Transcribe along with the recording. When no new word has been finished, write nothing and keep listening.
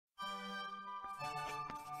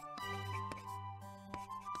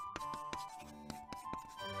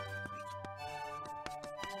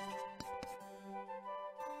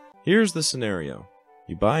Here's the scenario.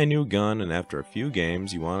 You buy a new gun and after a few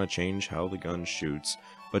games you want to change how the gun shoots,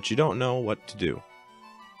 but you don't know what to do.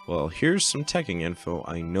 Well, here's some teching info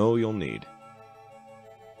I know you'll need.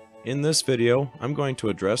 In this video, I'm going to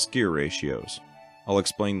address gear ratios. I'll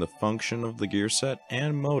explain the function of the gear set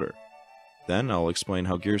and motor. Then I'll explain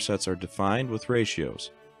how gear sets are defined with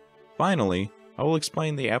ratios. Finally, I will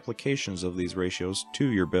explain the applications of these ratios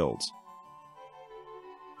to your builds.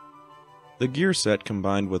 The gear set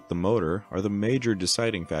combined with the motor are the major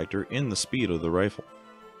deciding factor in the speed of the rifle.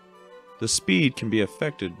 The speed can be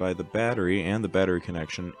affected by the battery and the battery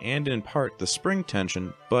connection, and in part the spring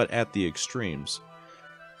tension, but at the extremes.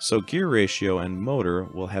 So gear ratio and motor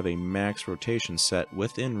will have a max rotation set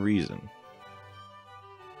within reason.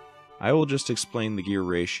 I will just explain the gear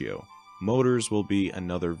ratio. Motors will be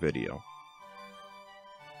another video.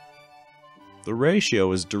 The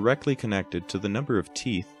ratio is directly connected to the number of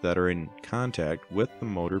teeth that are in contact with the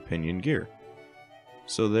motor pinion gear.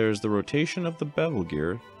 So there's the rotation of the bevel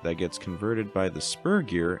gear that gets converted by the spur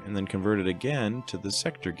gear and then converted again to the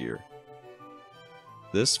sector gear.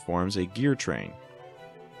 This forms a gear train.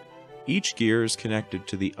 Each gear is connected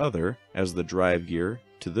to the other as the drive gear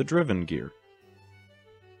to the driven gear.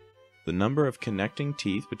 The number of connecting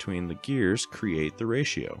teeth between the gears create the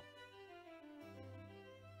ratio.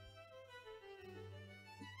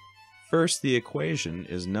 First, the equation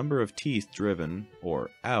is number of teeth driven, or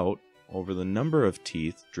out, over the number of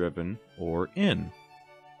teeth driven, or in.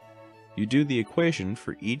 You do the equation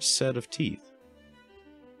for each set of teeth.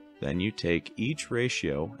 Then you take each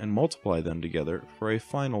ratio and multiply them together for a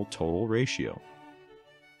final total ratio.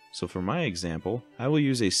 So for my example, I will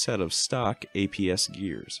use a set of stock APS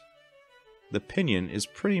gears. The pinion is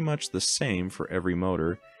pretty much the same for every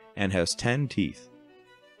motor and has 10 teeth.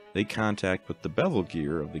 They contact with the bevel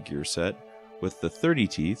gear of the gear set with the 30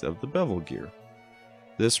 teeth of the bevel gear.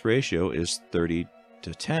 This ratio is 30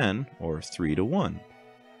 to 10 or 3 to 1.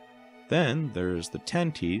 Then there is the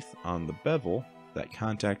 10 teeth on the bevel that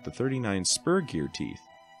contact the 39 spur gear teeth.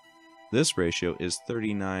 This ratio is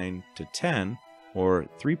 39 to 10 or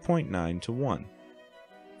 3.9 to 1.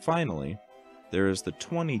 Finally, there is the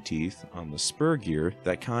 20 teeth on the spur gear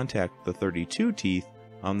that contact the 32 teeth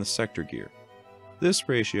on the sector gear. This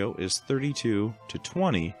ratio is 32 to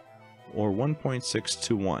 20 or 1.6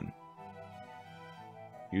 to 1.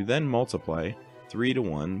 You then multiply 3 to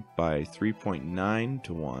 1 by 3.9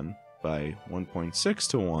 to 1 by 1.6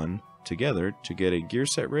 to 1 together to get a gear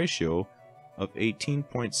set ratio of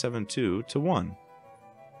 18.72 to 1.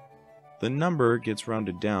 The number gets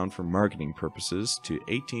rounded down for marketing purposes to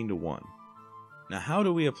 18 to 1. Now how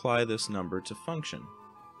do we apply this number to function?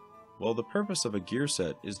 Well, the purpose of a gear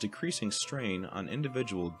set is decreasing strain on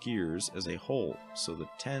individual gears as a whole, so the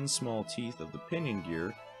 10 small teeth of the pinion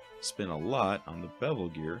gear spin a lot on the bevel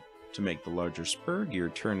gear to make the larger spur gear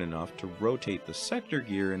turn enough to rotate the sector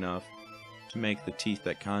gear enough to make the teeth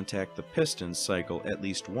that contact the pistons cycle at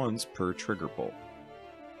least once per trigger pull.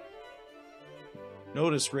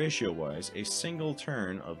 Notice ratio-wise, a single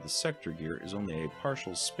turn of the sector gear is only a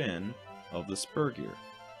partial spin of the spur gear.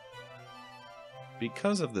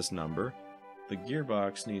 Because of this number, the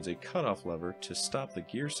gearbox needs a cutoff lever to stop the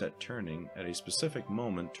gear set turning at a specific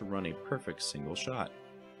moment to run a perfect single shot.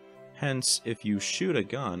 Hence, if you shoot a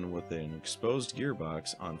gun with an exposed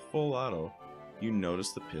gearbox on full auto, you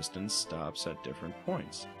notice the piston stops at different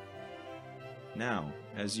points. Now,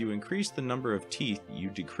 as you increase the number of teeth,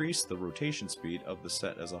 you decrease the rotation speed of the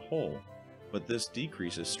set as a whole, but this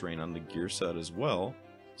decreases strain on the gear set as well,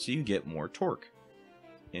 so you get more torque.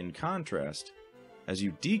 In contrast, as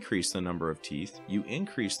you decrease the number of teeth, you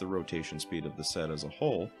increase the rotation speed of the set as a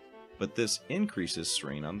whole, but this increases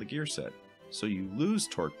strain on the gear set, so you lose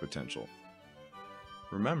torque potential.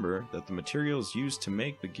 Remember that the materials used to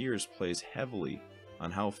make the gears plays heavily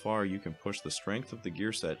on how far you can push the strength of the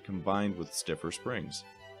gear set combined with stiffer springs.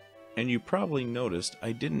 And you probably noticed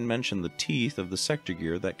I didn't mention the teeth of the sector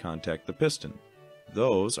gear that contact the piston.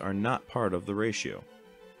 Those are not part of the ratio.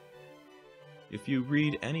 If you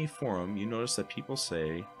read any forum, you notice that people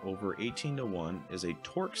say over 18 to 1 is a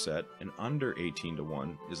torque set and under 18 to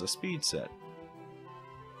 1 is a speed set.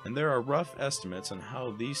 And there are rough estimates on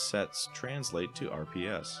how these sets translate to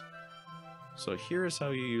RPS. So here is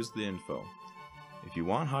how you use the info. If you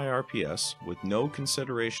want high RPS with no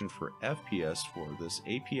consideration for FPS for this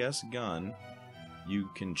APS gun, you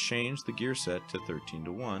can change the gear set to 13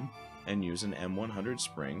 to 1 and use an M100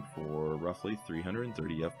 spring for roughly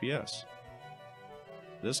 330 FPS.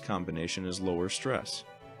 This combination is lower stress.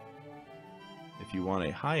 If you want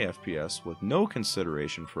a high FPS with no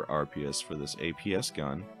consideration for RPS for this APS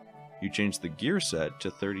gun, you change the gear set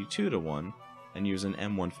to 32 to 1 and use an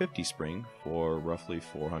M150 spring for roughly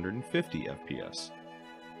 450 FPS.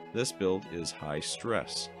 This build is high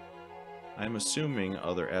stress. I am assuming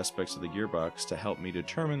other aspects of the gearbox to help me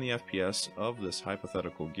determine the FPS of this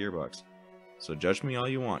hypothetical gearbox, so judge me all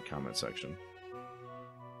you want, comment section.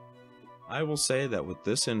 I will say that with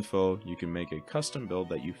this info, you can make a custom build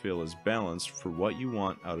that you feel is balanced for what you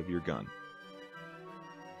want out of your gun.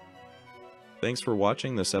 Thanks for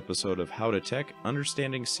watching this episode of How to Tech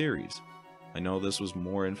Understanding series. I know this was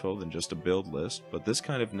more info than just a build list, but this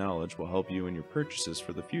kind of knowledge will help you in your purchases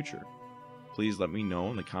for the future. Please let me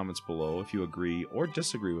know in the comments below if you agree or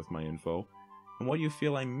disagree with my info, and what you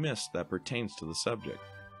feel I missed that pertains to the subject.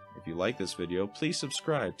 If you like this video, please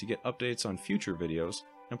subscribe to get updates on future videos,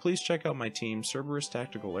 and please check out my team Cerberus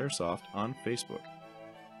Tactical Airsoft on Facebook.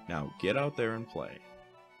 Now get out there and play.